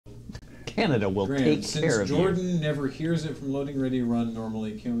Canada will Graham, take since care of Jordan never hears it from Loading Ready Run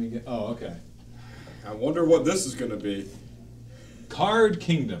normally, can we get... Oh, okay. I wonder what this is going to be. Card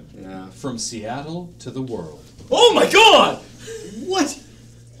Kingdom. Yeah. From Seattle to the world. Oh my god! What?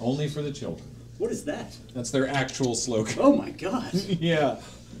 Only for the children. What is that? That's their actual slogan. Oh my god. Yeah.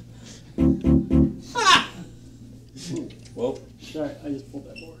 Ah! Well, Sorry, I just pulled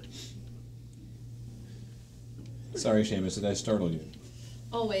that board. Sorry, Seamus, did I startle you?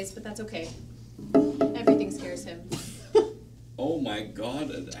 Always, but that's okay. Everything scares him. oh my god,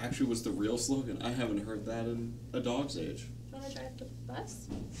 it actually was the real slogan. I haven't heard that in a dog's age. You want to drive the bus?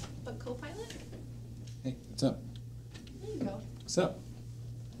 But co-pilot? Hey, what's up? There you go. What's up?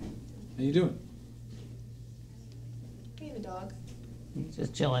 How you doing? Hey, the dog. you.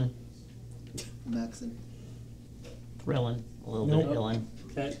 Just chilling, Maxon. thrilling, a little Nope. bit thrilling.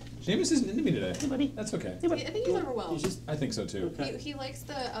 Okay. Seamus isn't into me today. Hey, buddy. That's okay. Hey, I buddy. think he's overwhelmed. He's just I think so too. okay. He likes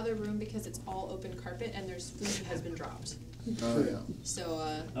the other room because it's all open carpet and there's food that has been dropped. Oh yeah. So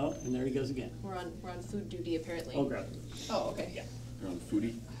Oh, and there he goes again. we're on food duty apparently. Oh, grab it. Oh, okay. Yeah. You're on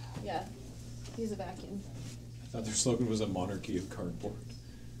foodie. Yeah. He's a vacuum. I thought their slogan was a monarchy of cardboard.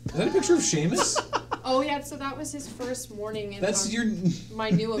 Is that a picture of Seamus? Oh yeah, so that was his first morning in That's your...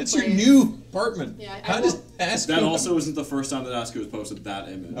 my new That's place. your new apartment. Yeah, I How does will- Ask That You- also isn't the first time that Ask You has posted that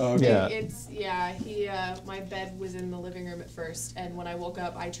image. Oh, okay. Yeah. It's he my bed was in the living room at first and when I woke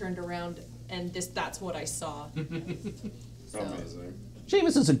up I turned around and that's what I saw. So, Amazing.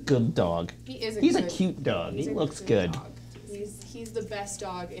 Seamus is a good dog. he is He's a good- cute dog. he's He a looks good. dog. He's the best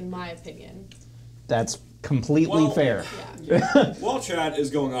dog in my opinion. That's completely Well- fair. Yeah. While Chad is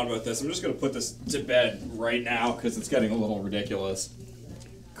going on about this, I'm just going to put this to bed right now because it's getting a little ridiculous.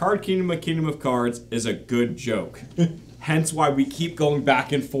 Card Kingdom, a Kingdom of Cards is a good joke. Hence why we keep going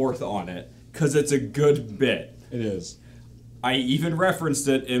back and forth on it, because it's a good bit. It is. I even referenced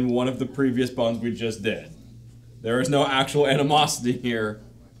it in one of the previous buns we just did. There is no actual animosity here.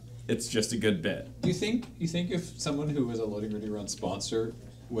 It's just a good bit. You think if someone who was a Loading Ready Run sponsor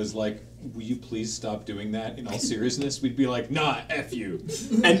was like, will you please stop doing that in all seriousness, we'd be like, nah, F you.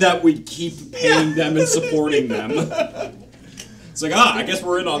 And that we keep paying them and supporting them. It's like, I guess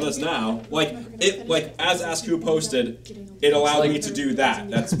we're in on this now. Like, as Ask Who posted, it allowed me to do that.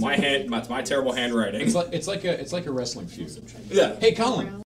 That's my terrible handwriting. It's like a wrestling feud. Yeah. Hey, Colin.